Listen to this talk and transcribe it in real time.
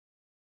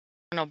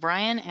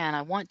O'Brien, and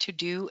I want to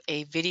do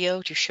a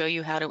video to show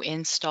you how to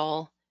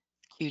install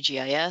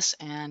QGIS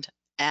and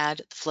add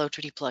the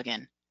FLO-2D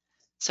plugin.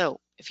 So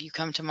if you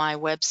come to my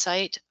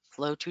website,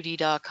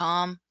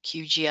 FLO-2D.com,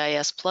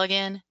 QGIS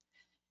plugin,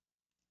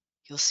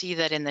 you'll see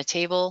that in the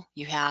table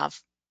you have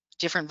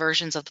different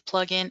versions of the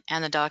plugin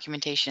and the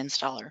documentation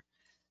installer.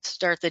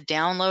 Start the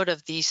download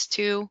of these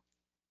two,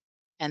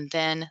 and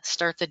then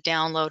start the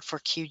download for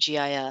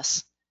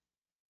QGIS.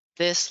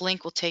 This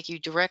link will take you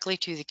directly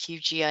to the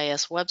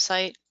QGIS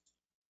website.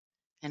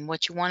 And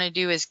what you want to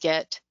do is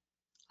get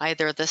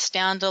either the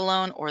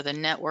standalone or the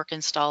network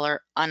installer,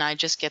 and I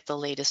just get the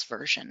latest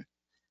version.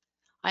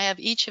 I have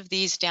each of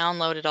these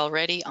downloaded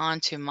already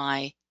onto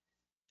my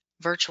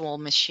virtual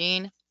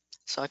machine,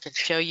 so I could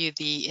show you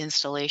the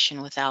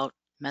installation without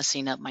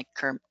messing up my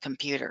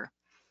computer.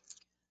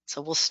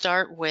 So we'll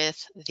start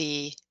with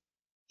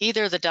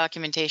either the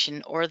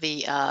documentation or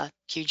the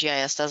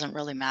QGIS, doesn't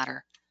really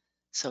matter.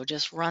 So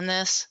just run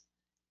this,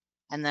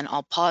 and then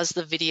I'll pause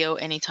the video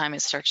anytime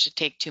it starts to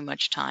take too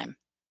much time.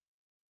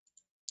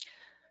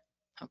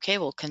 Okay,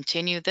 we'll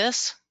continue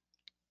this,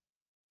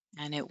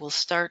 and it will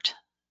start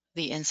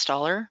the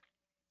installer.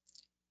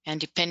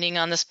 And depending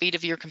on the speed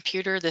of your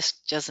computer, this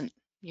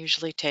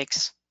usually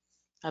takes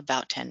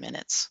about 10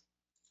 minutes.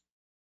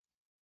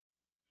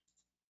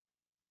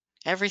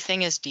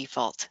 Everything is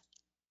default.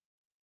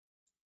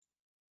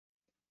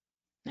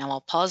 Now I'll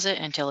pause it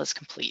until it's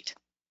complete.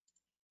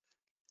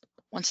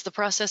 Once the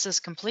process is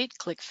complete,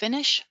 click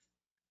Finish,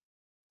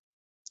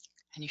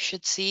 and you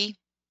should see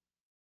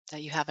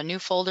that you have a new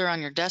folder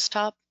on your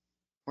desktop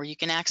where you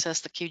can access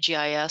the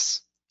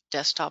QGIS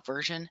desktop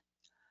version.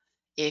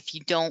 If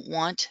you don't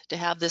want to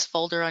have this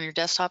folder on your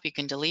desktop, you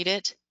can delete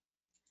it,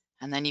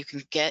 and then you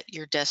can get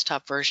your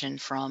desktop version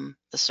from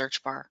the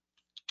search bar.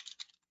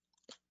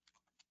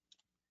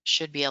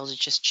 Should be able to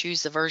just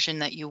choose the version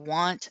that you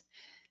want,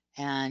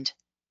 and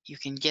you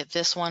can get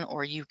this one,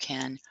 or you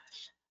can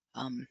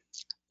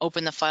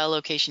open the file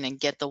location and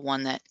get the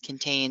one that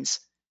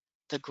contains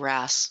the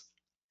grass.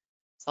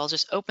 So I'll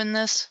just open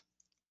this,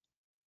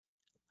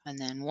 and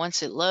then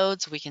once it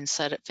loads, we can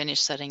finish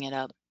setting it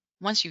up.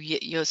 Once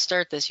you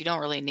start this, you don't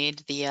really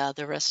need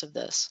the rest of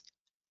this.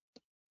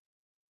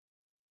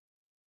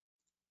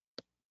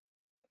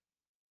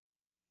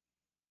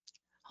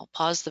 I'll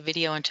pause the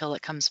video until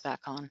it comes back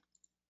on.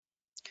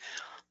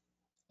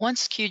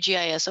 Once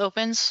QGIS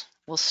opens,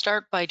 we'll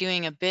start by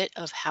doing a bit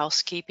of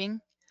housekeeping.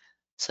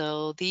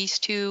 So these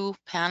two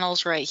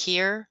panels right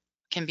here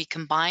can be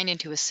combined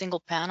into a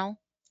single panel.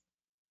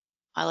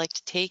 I like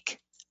to take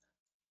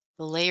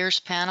the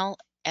layers panel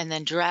and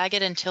then drag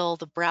it until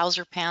the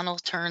browser panel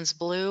turns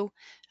blue,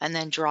 and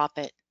then drop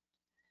it.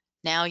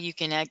 Now you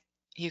can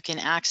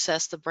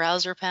access the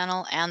browser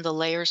panel and the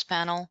layers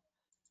panel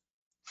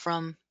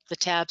from the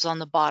tabs on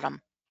the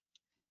bottom.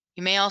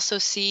 You may also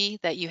see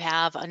that you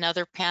have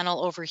another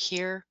panel over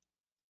here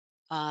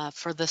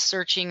for the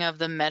searching of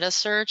the meta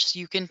search. So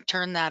you can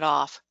turn that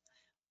off.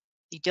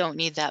 You don't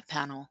need that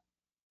panel.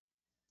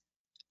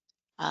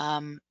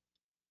 You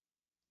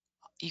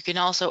can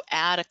also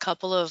add a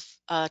couple of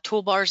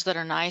toolbars that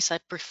are nice. I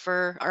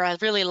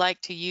really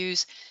like to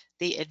use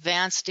the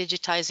Advanced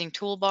Digitizing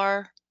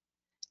toolbar,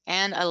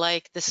 and I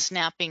like the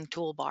Snapping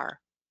toolbar.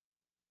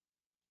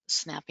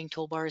 Snapping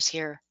toolbar is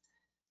here.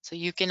 So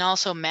you can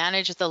also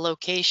manage the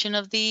location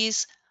of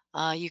these.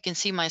 You can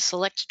see my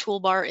Select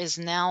toolbar is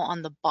now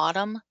on the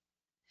bottom,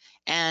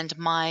 and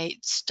my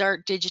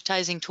Start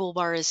Digitizing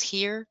toolbar is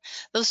here.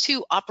 Those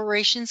two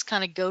operations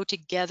kind of go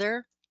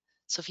together.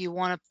 So if you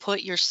want to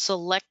put your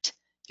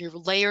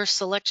layer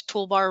select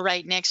toolbar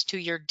right next to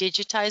your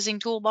digitizing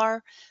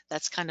toolbar,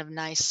 that's kind of a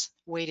nice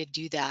way to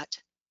do that.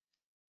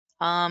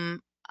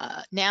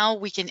 Now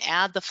we can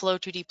add the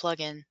FLO-2D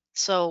plugin.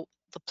 So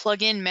the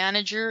plugin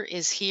manager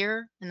is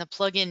here in the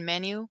plugin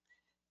menu.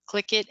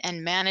 Click it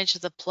and manage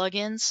the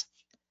plugins,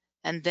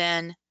 and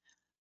then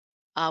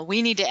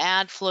we need to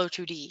add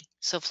FLO-2D.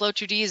 So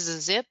FLO-2D is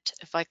zipped.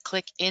 If I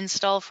click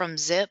install from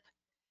zip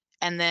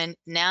and then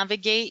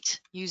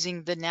navigate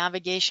using the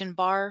navigation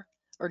bar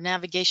or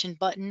navigation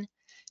button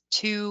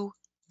to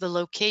the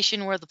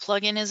location where the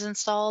plugin is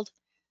installed,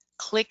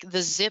 click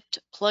the zipped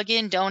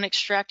plugin, don't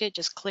extract it,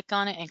 just click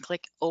on it and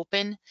click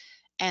open,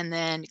 and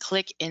then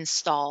click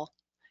install.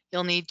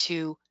 You'll need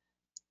to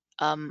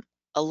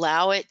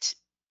allow it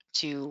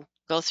to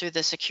go through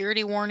the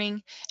security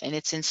warning, and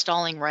it's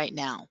installing right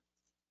now.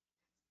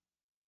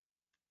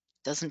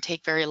 Doesn't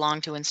take very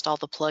long to install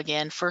the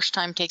plugin. First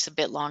time takes a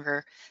bit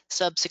longer.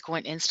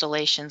 Subsequent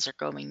installations are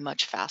going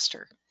much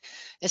faster.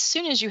 As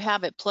soon as you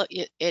have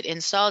it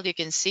installed, you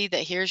can see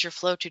that here's your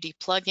FLO-2D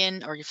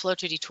plugin or your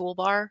FLO-2D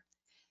toolbar.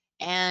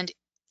 And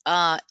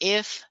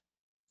if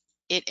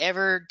it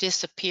ever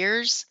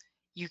disappears,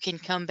 you can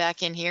come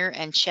back in here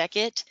and check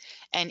it.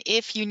 And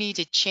if you need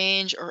to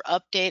change or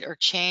update or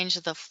change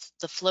the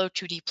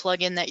FLO-2D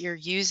plugin that you're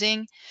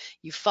using,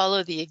 you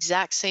follow the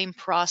exact same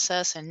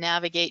process and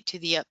navigate to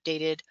the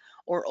updated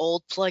or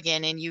old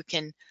plugin, and you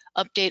can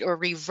update or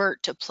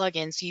revert to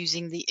plugins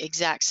using the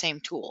exact same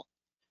tool.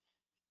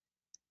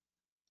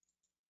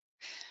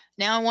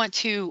 Now I want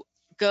to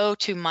go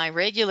to my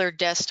regular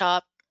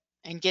desktop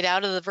and get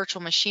out of the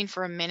virtual machine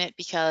for a minute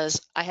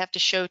because I have to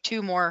show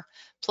two more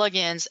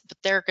plugins, but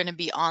they're going to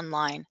be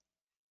online.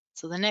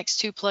 So the next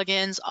two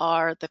plugins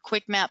are the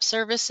Quick Map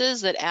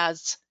Services that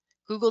adds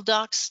Google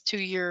Docs to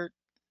your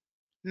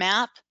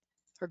map,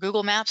 or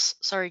Google Maps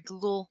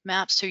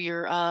to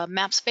your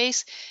map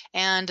space,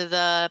 and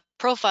the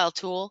profile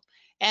tool,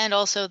 and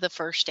also the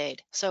first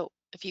aid. So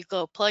if you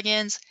go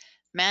plugins,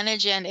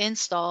 manage and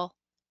install,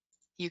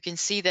 you can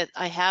see that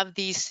I have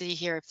these. See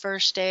here,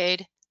 first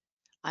aid,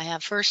 I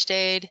have first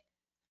aid,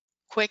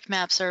 Quick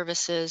Map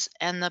Services,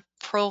 and the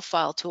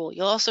profile tool.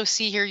 You'll also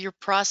see here your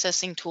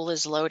processing tool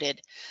is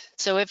loaded.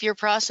 So if your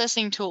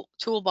processing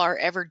toolbar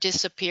ever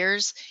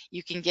disappears,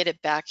 you can get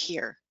it back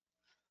here.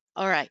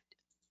 All right,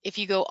 if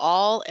you go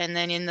all, and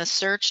then in the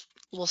search,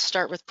 we'll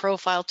start with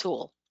profile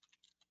tool.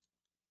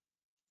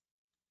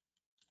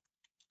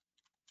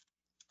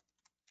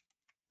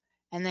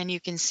 And then you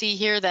can see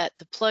here that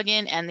the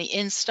plugin and the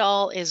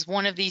install is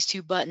one of these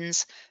two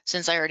buttons.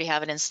 Since I already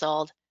have it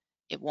installed,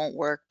 it won't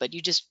work, but you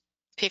just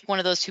pick one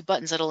of those two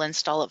buttons, it'll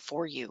install it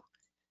for you.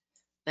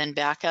 Then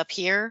back up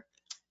here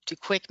to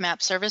Quick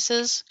Map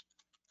Services.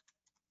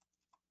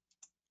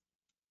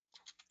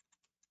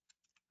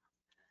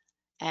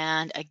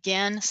 And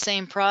again,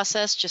 same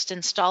process, just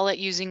install it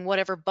using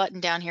whatever button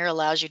down here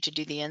allows you to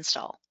do the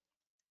install.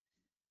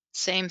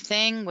 Same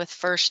thing with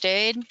first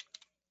aid.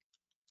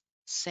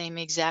 Same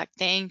exact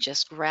thing,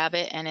 just grab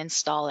it and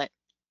install it.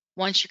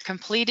 Once you're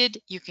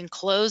completed, you can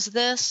close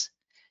this,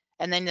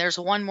 and then there's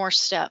one more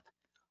step.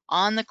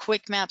 On the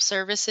Quick Map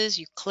Services,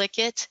 you click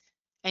it,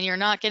 and you're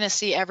not going to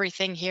see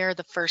everything here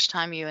the first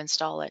time you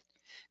install it.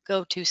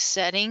 Go to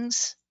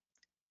Settings,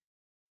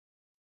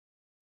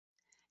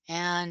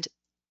 and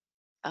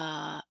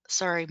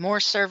more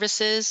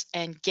services,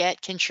 and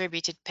Get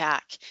Contributed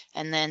Pack.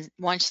 And then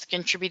once the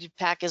contributed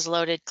pack is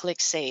loaded, click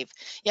Save.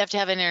 You have to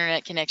have an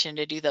internet connection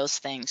to do those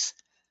things.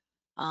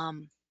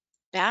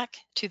 Back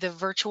to the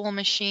virtual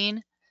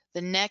machine,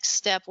 the next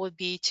step would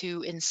be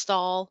to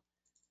install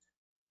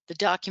the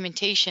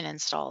documentation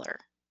installer.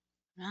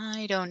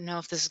 I don't know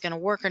if this is going to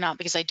work or not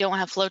because I don't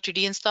have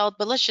Flow2D installed,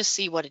 but let's just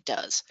see what it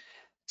does.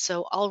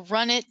 So I'll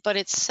run it, but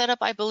it's set up,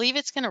 I believe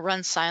it's going to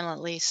run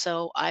silently,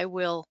 so I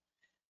will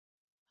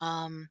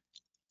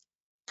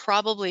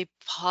probably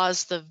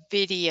pause the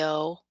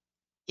video.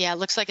 Yeah, it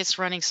looks like it's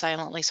running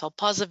silently, so I'll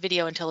pause the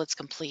video until it's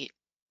complete.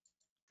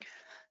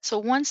 So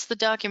once the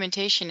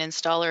documentation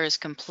installer is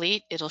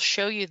complete, it'll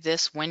show you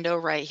this window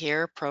right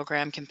here,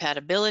 program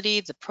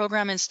compatibility. The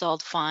program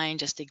installed fine,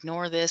 just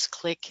ignore this,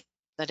 click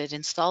that it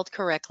installed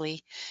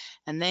correctly,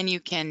 and then you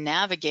can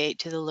navigate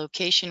to the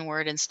location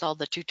where it installed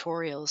the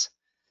tutorials.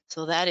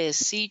 So that is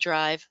C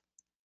drive,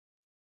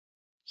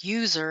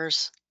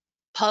 users,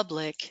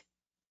 public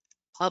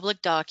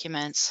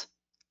documents,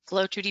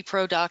 Flow2D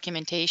Pro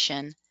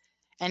documentation.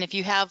 And if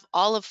you have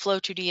all of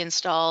Flow2D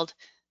installed,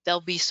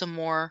 there'll be some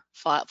more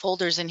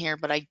folders in here,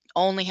 but I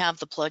only have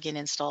the plugin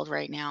installed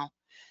right now.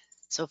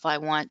 So if I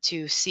want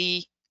to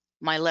see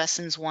my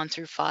lessons 1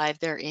 through 5,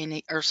 they're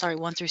in, or sorry,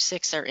 1 through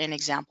 6, they're in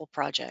example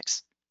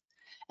projects.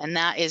 And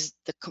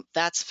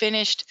that's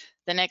finished.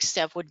 The next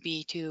step would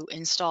be to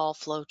install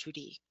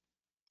Flow2D,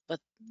 but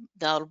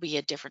that'll be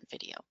a different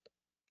video.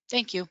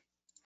 Thank you.